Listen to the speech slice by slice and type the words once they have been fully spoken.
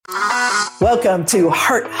Welcome to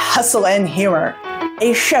Heart, Hustle, and Humor,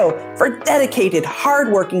 a show for dedicated,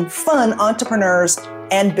 hardworking, fun entrepreneurs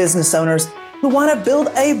and business owners who want to build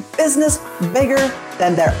a business bigger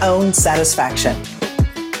than their own satisfaction.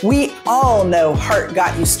 We all know heart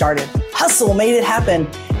got you started, hustle made it happen,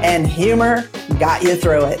 and humor got you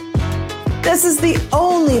through it. This is the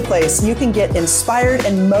only place you can get inspired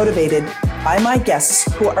and motivated by my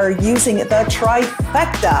guests who are using the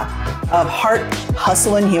trifecta of heart,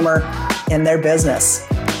 hustle, and humor in their business.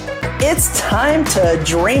 It's time to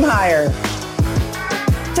dream higher.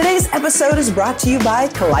 Today's episode is brought to you by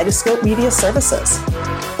Kaleidoscope Media Services.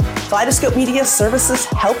 Kaleidoscope Media Services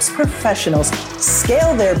helps professionals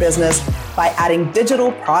scale their business by adding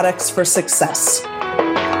digital products for success.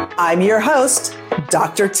 I'm your host,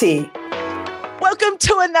 Dr. T. Welcome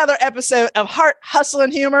to another episode of Heart, Hustle,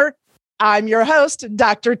 and Humor. I'm your host,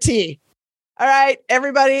 Dr. T. All right,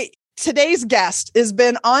 everybody. Today's guest has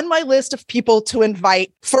been on my list of people to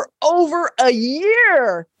invite for over a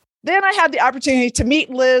year. Then I had the opportunity to meet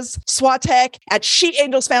Liz Swatek at She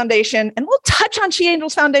Angels Foundation. And we'll touch on She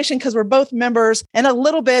Angels Foundation because we're both members in a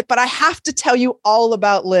little bit, but I have to tell you all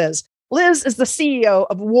about Liz. Liz is the CEO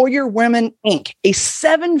of Warrior Women, Inc., a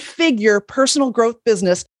 7-figure personal growth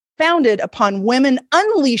business founded upon women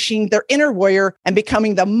unleashing their inner warrior and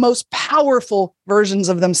becoming the most powerful versions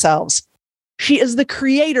of themselves. She is the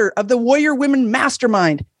creator of the Warrior Women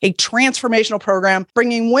Mastermind, a transformational program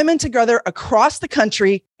bringing women together across the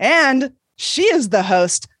country. And she is the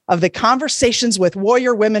host of the Conversations with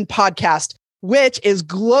Warrior Women podcast, which is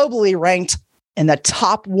globally ranked in the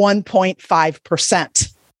top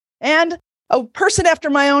 1.5%. And a person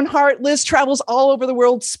after my own heart, Liz travels all over the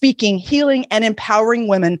world speaking, healing, and empowering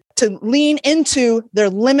women to lean into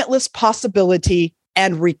their limitless possibility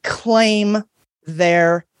and reclaim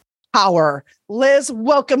their power. Liz,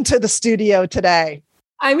 welcome to the studio today.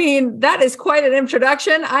 I mean, that is quite an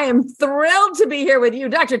introduction. I am thrilled to be here with you,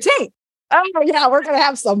 Dr. T. Oh, yeah, we're going to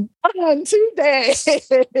have some fun today.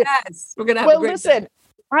 Yes, we're going to have a great listen, time.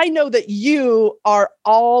 I know that you are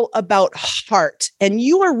all about heart, and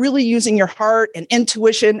you are really using your heart and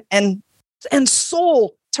intuition and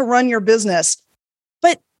soul to run your business.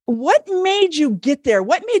 But what made you get there?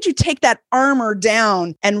 What made you take that armor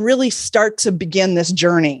down and really start to begin this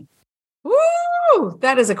journey? Woo!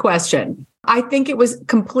 That is a question. I think it was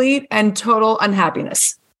complete and total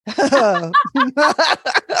unhappiness. I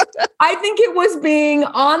think it was being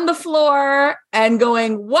on the floor and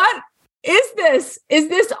going, what is this? Is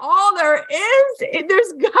this all there is?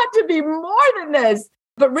 There's got to be more than this.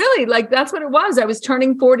 But really, that's what it was. I was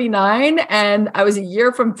turning 49 and I was a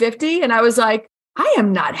year from 50. And I was like, I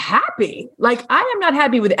am not happy. I am not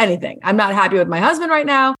happy with anything. I'm not happy with my husband right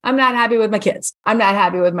now. I'm not happy with my kids. I'm not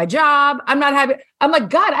happy with my job. I'm not happy. I'm like,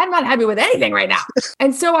 God, I'm not happy with anything right now.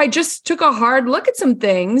 And so I just took a hard look at some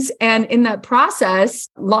things. And in that process,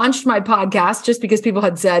 launched my podcast just because people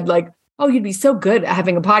had said oh, you'd be so good at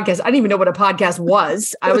having a podcast. I didn't even know what a podcast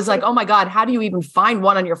was. I was like, oh my God, how do you even find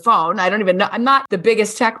one on your phone? I don't even know. I'm not the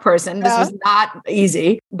biggest tech person. This was not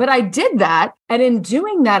easy, but I did that. And in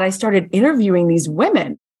doing that, I started interviewing these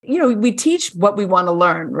women. We teach what we want to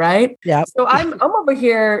learn, right? Yeah. So I'm over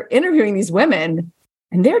here interviewing these women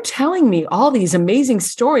and they're telling me all these amazing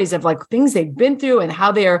stories of things they've been through and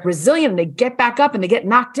how they are resilient and they get back up and they get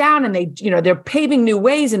knocked down and they're paving new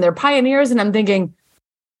ways and they're pioneers. And I'm thinking,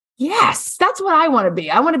 yes, that's what I want to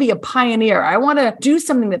be. I want to be a pioneer. I want to do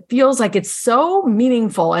something that feels like it's so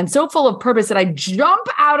meaningful and so full of purpose that I jump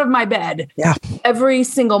out of my bed every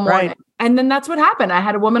single morning. Right. And then that's what happened. I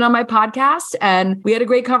had a woman on my podcast and we had a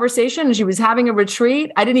great conversation and she was having a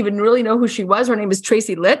retreat. I didn't even really know who she was. Her name was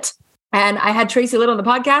Tracy Litt. And I had Tracy Litt on the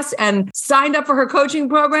podcast and signed up for her coaching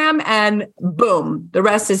program and boom, the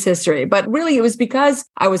rest is history. But really it was because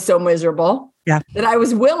I was so miserable that I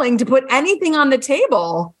was willing to put anything on the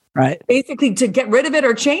table. Right. Basically to get rid of it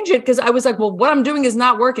or change it. Because I was like, well, what I'm doing is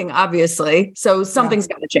not working, obviously. So something's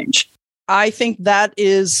got to change. I think that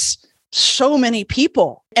is so many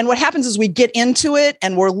people. And what happens is we get into it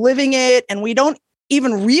and we're living it and we don't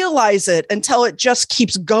even realize it until it just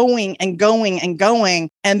keeps going and going and going.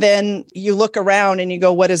 And then you look around and you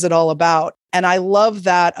go, what is it all about? And I love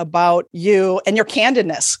that about you and your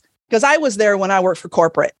candidness, because I was there when I worked for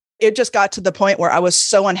corporate. It just got to the point where I was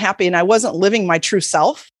so unhappy and I wasn't living my true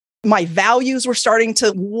self. My values were starting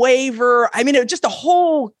to waver. I mean, it was just a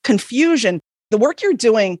whole confusion. The work you're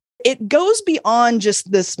doing, it goes beyond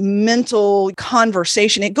just this mental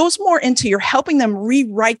conversation. It goes more into you're helping them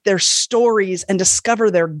rewrite their stories and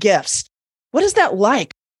discover their gifts. What is that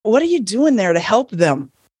like? What are you doing there to help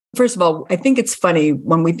them? First of all, I think it's funny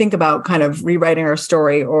when we think about kind of rewriting our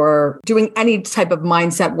story or doing any type of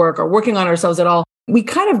mindset work or working on ourselves at all. We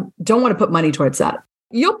kind of don't want to put money towards that.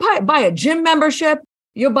 You'll buy a gym membership.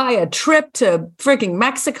 You'll buy a trip to freaking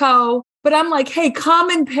Mexico. But I'm like, hey, come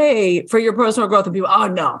and pay for your personal growth. And people, oh,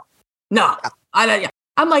 no, I don't.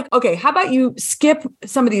 I'm like, okay, how about you skip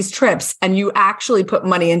some of these trips and you actually put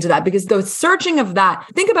money into that? Because the searching of that,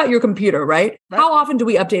 think about your computer, right? How often do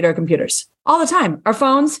we update our computers? All the time. Our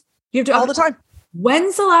phones, you have to all the time.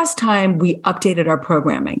 When's the last time we updated our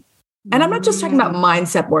programming? And I'm not just talking about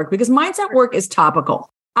mindset work, because mindset work is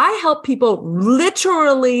topical. I help people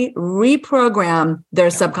literally reprogram their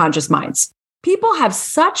subconscious minds. People have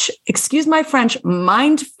such, excuse my French,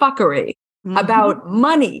 mind fuckery about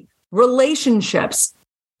money, relationships.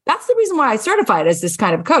 That's the reason why I certified as this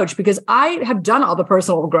kind of coach, because I have done all the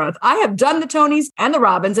personal growth. I have done the Tonys and the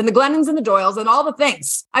Robins and the Glennons and the Doyles and all the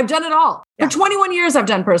things. I've done it all. For 21 years, I've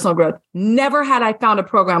done personal growth. Never had I found a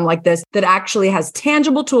program like this that actually has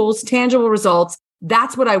tangible tools, tangible results.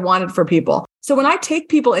 That's what I wanted for people. So when I take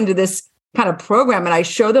people into this kind of program and I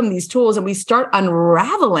show them these tools and we start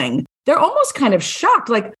unraveling, they're almost kind of shocked.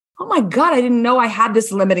 Like, oh my God, I didn't know I had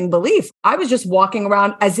this limiting belief. I was just walking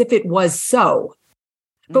around as if it was so.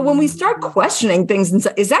 But when we start questioning things and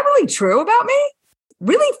say, is that really true about me?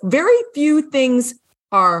 Really, very few things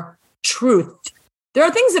are truth. There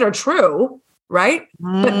are things that are true, right?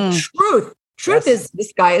 But truth is the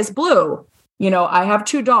sky is blue. I have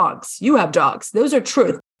 2 dogs. You have dogs. Those are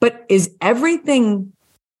truth. But is everything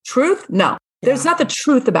truth? No, there's not the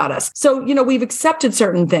truth about us. So, we've accepted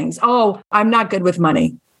certain things. Oh, I'm not good with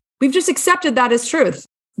money. We've just accepted that as truth.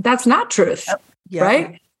 That's not truth,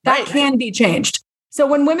 right? That can be changed. So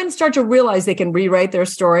when women start to realize they can rewrite their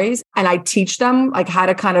stories and I teach them like how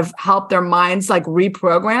to kind of help their minds like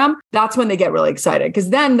reprogram, that's when they get really excited. Because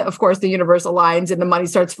then, of course, the universe aligns and the money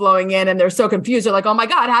starts flowing in and they're so confused. They're like, oh my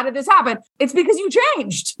God, how did this happen? It's because you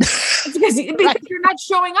changed. It's because you're not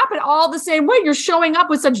showing up at all the same way. You're showing up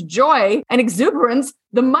with such joy and exuberance.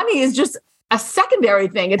 The money is just a secondary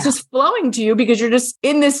thing. It's just flowing to you because you're just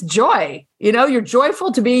in this joy. You're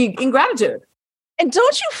joyful to be in gratitude. And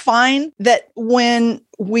don't you find that when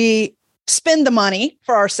we spend the money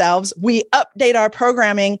for ourselves, we update our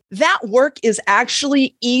programming, that work is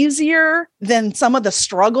actually easier than some of the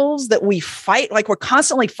struggles that we fight? Like we're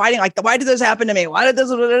constantly fighting, like, why did this happen to me? Why did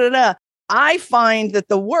this? I find that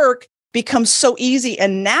the work becomes so easy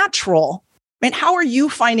and natural. I mean, how are you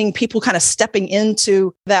finding people kind of stepping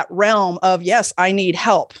into that realm of, yes, I need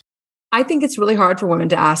help? I think it's really hard for women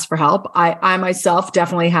to ask for help. I myself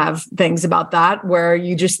definitely have things about that where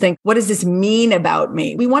you just think, what does this mean about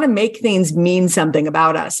me? We want to make things mean something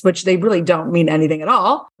about us, which they really don't mean anything at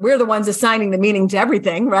all. We're the ones assigning the meaning to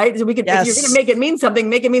everything, right? So we could, if you're going to make it mean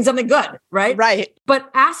something good, right? Right.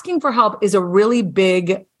 But asking for help is a really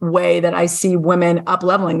big way that I see women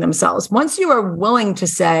up-leveling themselves. Once you are willing to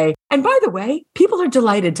say, and by the way, people are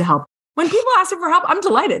delighted to help. When people ask for help, I'm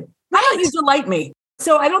delighted. Not that you delight me.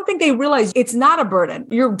 So I don't think they realize it's not a burden.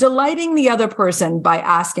 You're delighting the other person by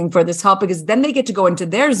asking for this help because then they get to go into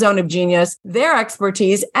their zone of genius, their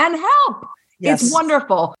expertise, and help. Yes. It's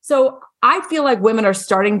wonderful. So I feel like women are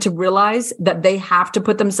starting to realize that they have to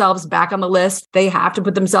put themselves back on the list. They have to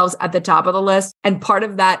put themselves at the top of the list. And part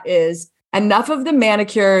of that is enough of the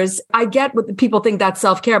manicures. I get what people think that's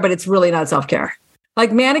self-care, but it's really not self-care.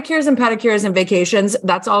 Like manicures and pedicures and vacations,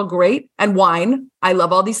 that's all great. And wine. I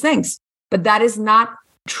love all these things. But that is not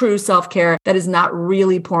true self-care. That is not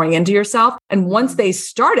really pouring into yourself. And once they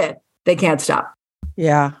start it, they can't stop.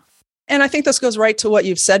 Yeah. And I think this goes right to what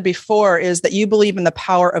you've said before, is that you believe in the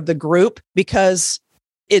power of the group because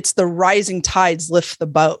it's the rising tides lift the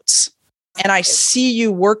boats. And I see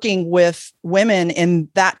you working with women in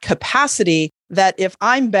that capacity, that if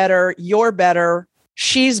I'm better, you're better,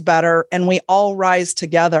 she's better, and we all rise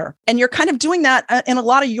together. And you're kind of doing that in a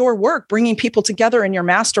lot of your work, bringing people together in your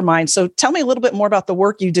mastermind. So tell me a little bit more about the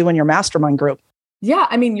work you do in your mastermind group. Yeah,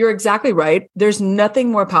 I mean, you're exactly right. There's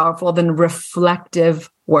nothing more powerful than reflective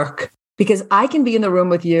work, because I can be in the room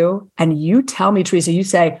with you and you tell me, Teresa, you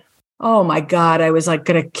say, oh my God, I was like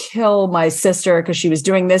going to kill my sister because she was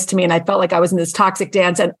doing this to me. And I felt like I was in this toxic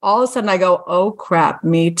dance. And all of a sudden I go, oh crap,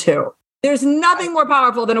 me too. There's nothing more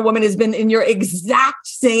powerful than a woman who's been in your exact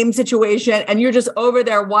same situation and you're just over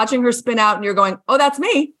there watching her spin out and you're going, oh, that's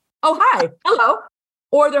me. Oh, hi. Hello.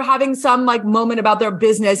 Or they're having some like moment about their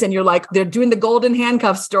business and you're like, they're doing the golden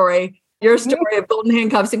handcuffs story, your story of golden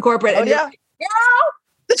handcuffs in corporate. And you're like,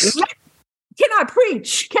 girl, cannot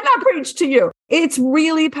preach to you. It's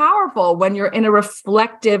really powerful when you're in a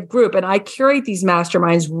reflective group. And I curate these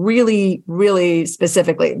masterminds really, really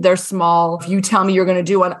specifically. They're small. If you tell me you're going to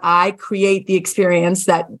do one, I create the experience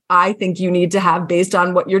that I think you need to have based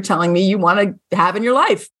on what you're telling me you want to have in your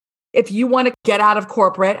life. If you want to get out of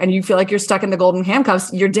corporate and you feel like you're stuck in the golden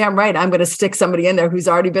handcuffs, you're damn right. I'm going to stick somebody in there who's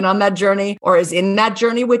already been on that journey or is in that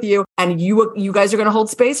journey with you. And you guys are going to hold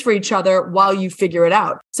space for each other while you figure it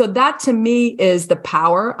out. So that to me is the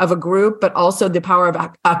power of a group, but also the power of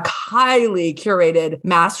a highly curated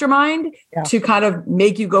mastermind to kind of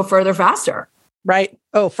make you go further, faster. Right.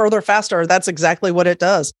 Oh, further, faster. That's exactly what it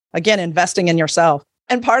does. Again, investing in yourself.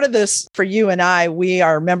 And part of this for you and I, we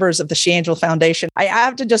are members of the She Angel Foundation. I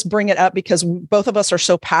have to just bring it up because both of us are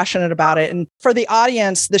so passionate about it. And for the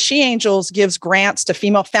audience, the She Angels gives grants to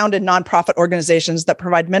female-founded nonprofit organizations that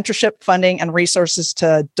provide mentorship, funding, and resources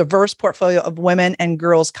to a diverse portfolio of women and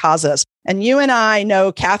girls' causes. And you and I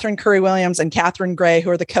know Catherine Curry-Williams and Catherine Gray, who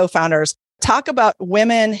are the co-founders. Talk about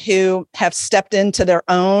women who have stepped into their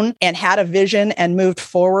own and had a vision and moved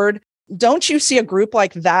forward. Don't you see a group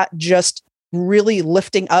like that just really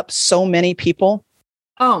lifting up so many people?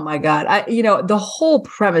 Oh my God. The whole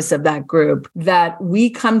premise of that group that we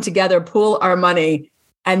come together, pool our money,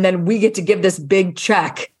 and then we get to give this big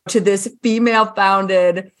check to this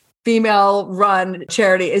female-founded, female-run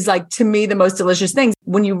charity is like, to me, the most delicious thing.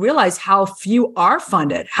 When you realize how few are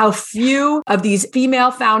funded, how few of these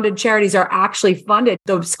female-founded charities are actually funded.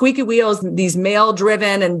 The squeaky wheels, these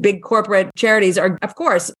male-driven and big corporate charities are, of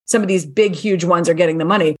course, some of these big, huge ones are getting the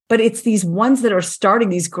money, but it's these ones that are starting,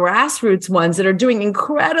 these grassroots ones that are doing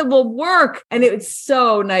incredible work. And it's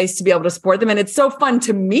so nice to be able to support them. And it's so fun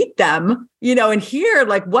to meet them, and hear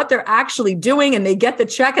like what they're actually doing. And they get the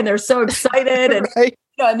check and they're so excited. And right.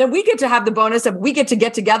 And then we get to have the bonus of we get to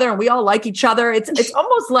get together and we all like each other. It's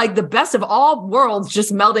almost like the best of all worlds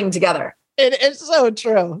just melding together. It's so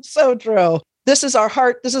true. So true. This is our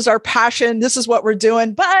heart. This is our passion. This is what we're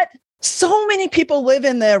doing. But so many people live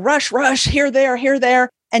in the rush, here, there.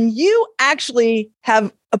 And you actually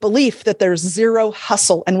have a belief that there's zero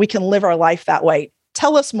hustle and we can live our life that way.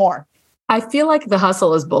 Tell us more. I feel like the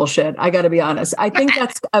hustle is bullshit. I got to be honest. I think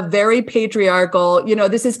that's a very patriarchal,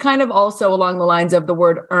 this is kind of also along the lines of the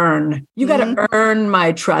word earn. You got to earn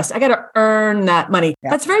my trust. I got to earn that money.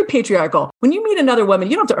 Yeah. That's very patriarchal. When you meet another woman,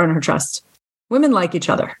 you don't have to earn her trust. Women like each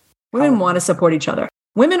other. Women want to support each other.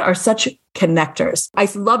 Women are such connectors. I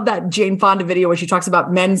love that Jane Fonda video where she talks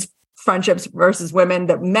about men's friendships versus women,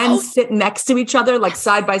 that men sit next to each other, like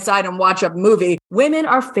side by side and watch a movie. Women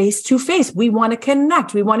are face to face. We want to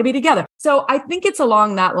connect. We want to be together. So I think it's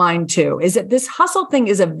along that line too, is that this hustle thing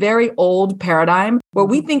is a very old paradigm where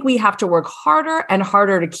we think we have to work harder and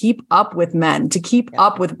harder to keep up with men, to keep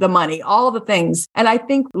up with the money, all the things. And I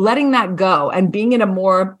think letting that go and being in a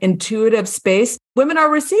more intuitive space, women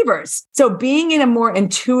are receivers. So being in a more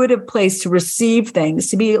intuitive place to receive things,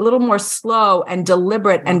 to be a little more slow and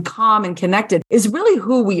deliberate and calm and connected is really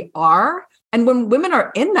who we are. And when women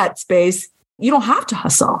are in that space, you don't have to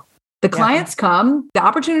hustle. The clients come, the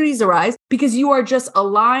opportunities arise because you are just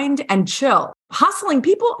aligned and chill. Hustling,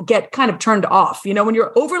 people get kind of turned off. When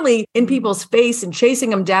you're overly in people's face and chasing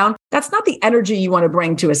them down, that's not the energy you want to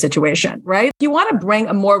bring to a situation, right? You want to bring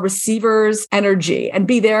a more receiver's energy and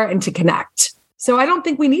be there and to connect. So I don't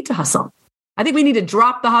think we need to hustle. I think we need to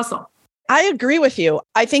drop the hustle. I agree with you.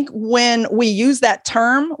 I think when we use that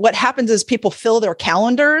term, what happens is people fill their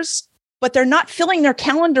calendars, but they're not filling their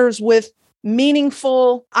calendars with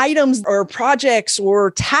meaningful items or projects or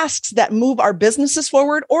tasks that move our businesses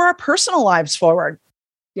forward or our personal lives forward.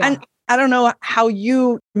 Yeah. And I don't know how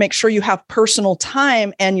you make sure you have personal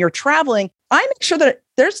time and you're traveling. I make sure that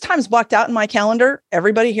there's times blocked out in my calendar.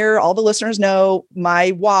 Everybody here, all the listeners know my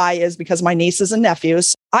why is because my nieces and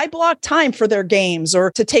nephews. I block time for their games or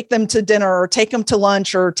to take them to dinner or take them to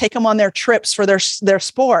lunch or take them on their trips for their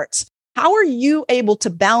sports. How are you able to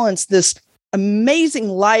balance this amazing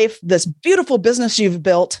life, this beautiful business you've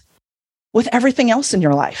built with everything else in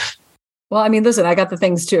your life? Well, I mean, listen, I got the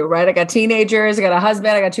things too, right? I got teenagers, I got a husband,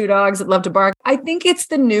 I got 2 dogs that love to bark. I think it's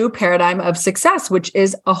the new paradigm of success, which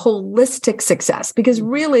is a holistic success. Because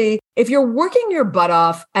really, if you're working your butt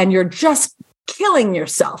off and you're just killing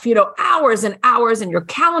yourself, hours and hours, and your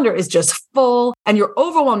calendar is just full and you're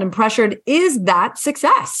overwhelmed and pressured, is that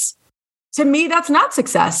success? To me, that's not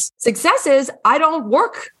success. Success is I don't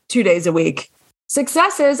work 2 days a week.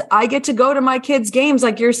 Success is I get to go to my kids' games,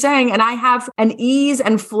 like you're saying, and I have an ease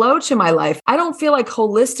and flow to my life. I don't feel like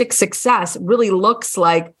holistic success really looks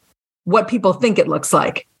like what people think it looks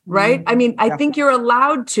like. right? I mean, I think you're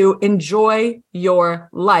allowed to enjoy your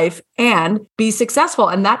life and be successful.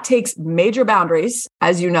 And that takes major boundaries,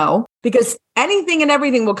 as you know, because anything and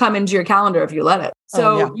everything will come into your calendar if you let it.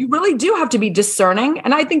 So you really do have to be discerning.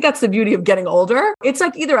 And I think that's the beauty of getting older. It's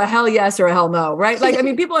like either a hell yes or a hell no, right? Like, I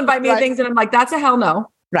mean, people invite me to things and I'm like, that's a hell no.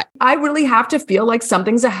 Right. I really have to feel like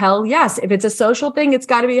something's a hell yes. If it's a social thing, it's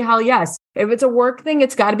got to be a hell yes. If it's a work thing,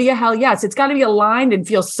 it's got to be a hell yes. It's got to be aligned and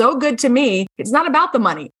feel so good to me. It's not about the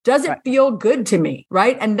money. Does it feel good to me?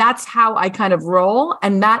 Right. And that's how I kind of roll.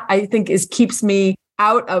 And that I think keeps me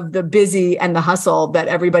out of the busy and the hustle that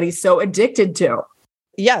everybody's so addicted to.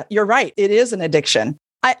 Yeah, you're right. It is an addiction.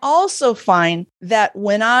 I also find that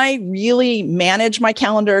when I really manage my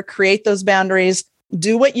calendar, create those boundaries,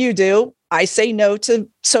 do what you do, I say no to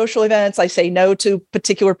social events. I say no to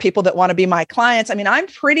particular people that want to be my clients. I mean, I'm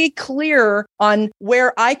pretty clear on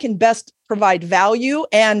where I can best provide value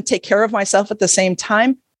and take care of myself at the same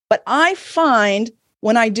time. But I find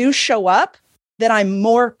when I do show up that I'm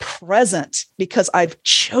more present because I've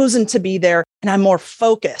chosen to be there and I'm more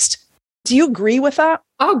focused. Do you agree with that?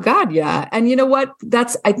 Oh, God, yeah. And you know what?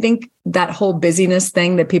 I think that whole busyness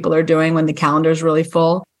thing that people are doing when the calendar is really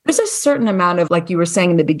full, there's a certain amount of, like you were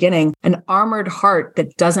saying in the beginning, an armored heart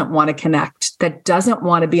that doesn't want to connect, that doesn't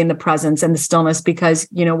want to be in the presence and the stillness, because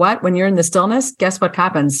you know what? When you're in the stillness, guess what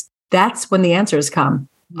happens? That's when the answers come.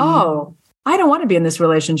 Oh, I don't want to be in this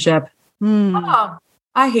relationship. Oh,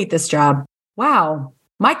 I hate this job. Wow.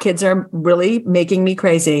 My kids are really making me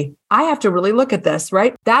crazy. I have to really look at this,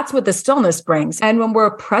 right? That's what the stillness brings. And when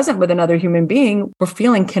we're present with another human being, we're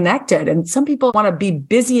feeling connected. And some people want to be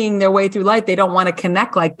busying their way through life. They don't want to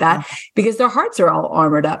connect like that because their hearts are all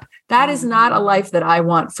armored up. That is not a life that I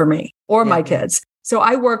want for me or my kids. So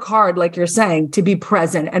I work hard, like you're saying, to be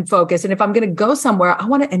present and focused. And if I'm going to go somewhere, I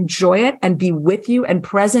want to enjoy it and be with you and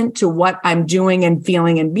present to what I'm doing and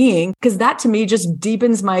feeling and being, because that to me just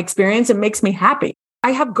deepens my experience and makes me happy.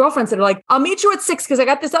 I have girlfriends that are like, I'll meet you at 6 because I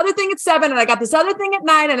got this other thing at 7 and I got this other thing at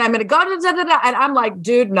 9 and I'm going to go to and I'm like,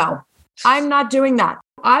 dude, no, I'm not doing that.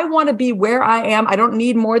 I want to be where I am. I don't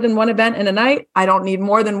need more than one event in a night. I don't need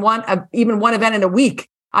more than even one event in a week.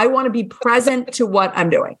 I want to be present to what I'm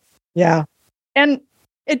doing. Yeah. And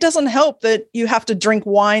it doesn't help that you have to drink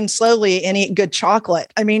wine slowly and eat good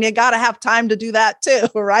chocolate. I mean, you got to have time to do that too,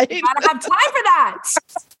 right? You got to have time for that.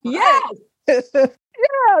 Yes.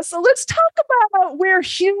 Yeah, so let's talk about where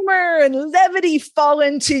humor and levity fall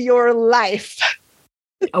into your life.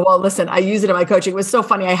 Oh, well, listen, I use it in my coaching. It was so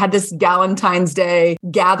funny. I had this Galentine's Day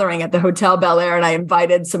gathering at the Hotel Bel Air, and I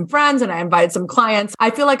invited some friends and I invited some clients. I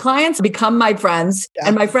feel like clients become my friends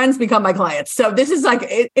and my friends become my clients. So this is like,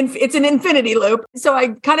 it's an infinity loop. So I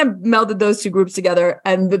kind of melded those two groups together.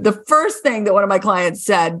 And the first thing that one of my clients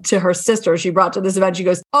said to her sister, she brought to this event, she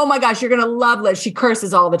goes, oh my gosh, you're going to love Liz. She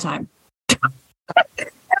curses all the time. That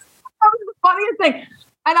was the funniest thing.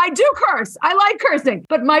 And I do curse. I like cursing.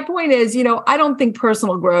 But my point is, I don't think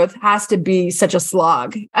personal growth has to be such a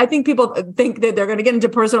slog. I think people think that they're going to get into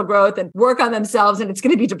personal growth and work on themselves and it's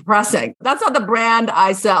going to be depressing. That's not the brand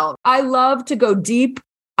I sell. I love to go deep.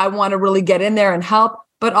 I want to really get in there and help.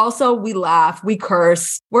 But also we laugh, we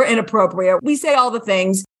curse, we're inappropriate. We say all the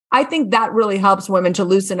things. I think that really helps women to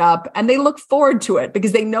loosen up and they look forward to it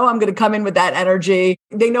because they know I'm going to come in with that energy.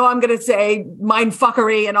 They know I'm going to say mind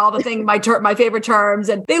fuckery and all the things, my favorite terms.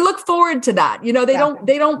 And they look forward to that.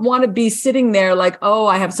 They don't want to be sitting there like, oh,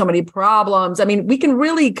 I have so many problems. I mean, we can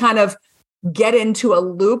really kind of get into a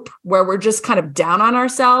loop where we're just kind of down on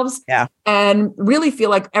ourselves and really feel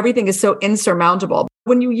like everything is so insurmountable.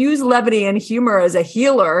 When you use levity and humor as a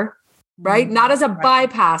healer, right? Not as a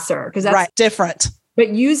bypasser, because that's different.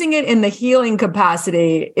 But using it in the healing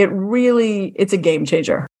capacity, it's a game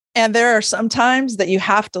changer. And there are some times that you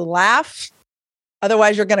have to laugh.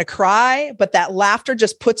 Otherwise, you're going to cry. But that laughter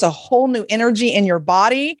just puts a whole new energy in your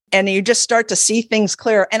body and you just start to see things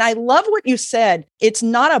clearer. And I love what you said. It's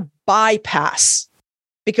not a bypass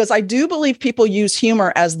because I do believe people use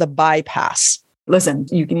humor as the bypass. Listen,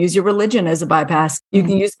 you can use your religion as a bypass. You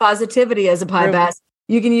can use positivity as a bypass.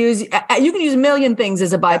 You can use a million things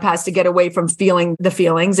as a bypass to get away from feeling the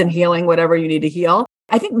feelings and healing whatever you need to heal.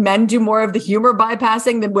 I think men do more of the humor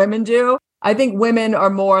bypassing than women do. I think women are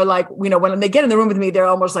more like, when they get in the room with me, they're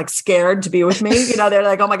almost like scared to be with me. They're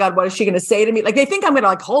like, oh my God, what is she going to say to me? Like they think I'm going to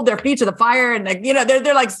like hold their feet to the fire and like,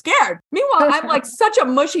 they're like scared. Meanwhile, I'm like such a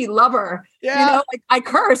mushy lover. Like I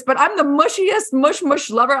curse, but I'm the mushiest mush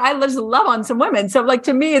lover. I just love on some women. So like,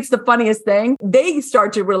 to me, it's the funniest thing. They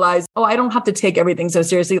start to realize, oh, I don't have to take everything so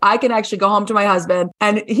seriously. I can actually go home to my husband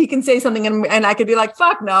and he can say something and I could be like,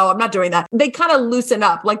 fuck no, I'm not doing that. They kind of loosen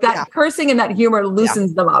up like that cursing and that humor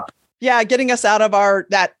loosens them up. Yeah, getting us out of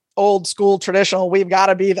that old school traditional, we've got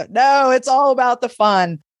to be no, it's all about the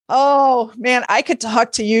fun. Oh man, I could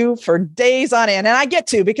talk to you for days on end, and I get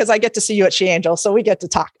to because I get to see you at She Angel, so we get to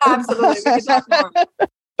talk. Absolutely, we can talk more.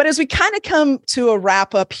 But as we kind of come to a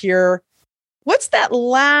wrap up here, what's that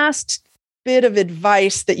last bit of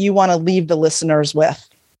advice that you want to leave the listeners with?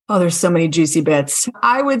 Oh, there's so many juicy bits.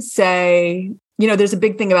 I would say, there's a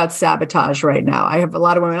big thing about sabotage right now. I have a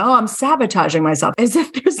lot of women, I'm sabotaging myself, as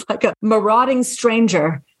if there's like a marauding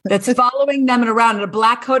stranger that's following them around in a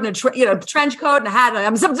black coat and a trench coat and a hat.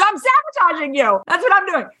 I'm sabotaging you. That's what I'm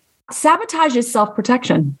doing. Sabotage is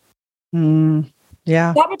self-protection.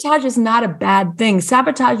 Yeah. Sabotage is not a bad thing.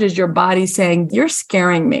 Sabotage is your body saying, you're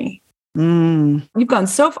scaring me. You've gone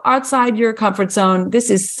so far outside your comfort zone. This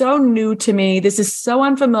is so new to me. This is so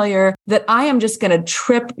unfamiliar that I am just going to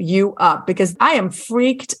trip you up because I am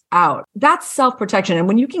freaked out. That's self-protection. And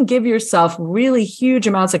when you can give yourself really huge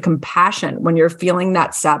amounts of compassion when you're feeling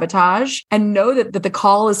that sabotage and know that the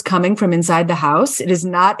call is coming from inside the house, it is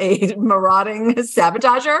not a marauding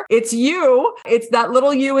sabotager. It's you. It's that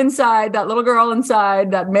little you inside, that little girl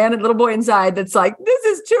inside, that man and little boy inside that's like, this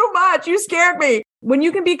is too much. You scared me. When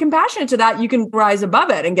you can be compassionate to that, you can rise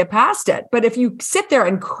above it and get past it. But if you sit there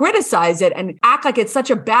and criticize it and act like it's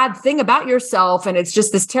such a bad thing about yourself and it's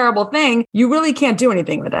just this terrible thing, you really can't do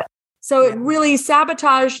anything with it. So it really,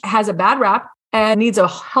 sabotage has a bad rap and needs a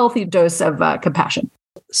healthy dose of compassion.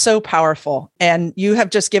 So powerful. And you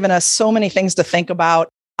have just given us so many things to think about.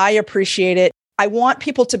 I appreciate it. I want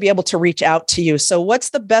people to be able to reach out to you. So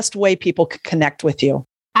what's the best way people can connect with you?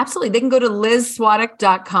 Absolutely. They can go to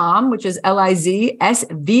lizsvatek.com, which is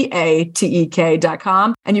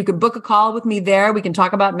LIZSVATEK.com. And you can book a call with me there. We can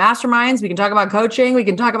talk about masterminds. We can talk about coaching. We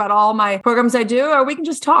can talk about all my programs I do, or we can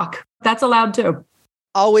just talk. That's allowed too.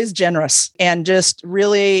 Always generous and just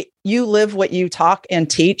really, you live what you talk and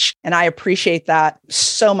teach. And I appreciate that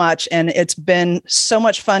so much. And it's been so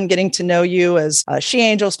much fun getting to know you as a She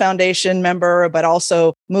Angels Foundation member, but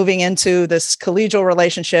also moving into this collegial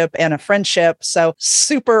relationship and a friendship. So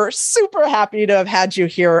super, super happy to have had you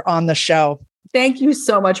here on the show. Thank you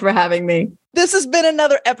so much for having me. This has been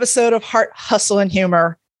another episode of Heart, Hustle, and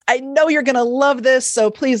Humor. I know you're going to love this,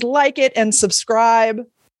 so please like it and subscribe.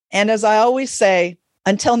 And as I always say,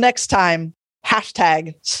 until next time,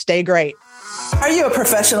 #stay great. Are you a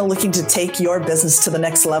professional looking to take your business to the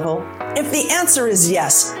next level? If the answer is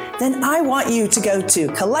yes, then I want you to go to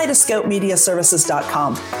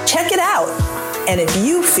KaleidoscopeMediaServices.com. Check it out. And if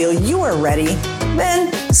you feel you are ready,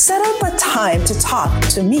 then set up a time to talk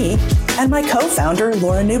to me and my co-founder,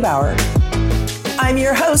 Laura Neubauer. I'm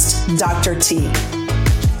your host, Dr. T.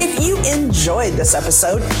 If you enjoyed this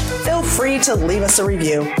episode, feel free to leave us a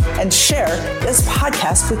review and share this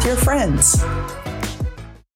podcast with your friends.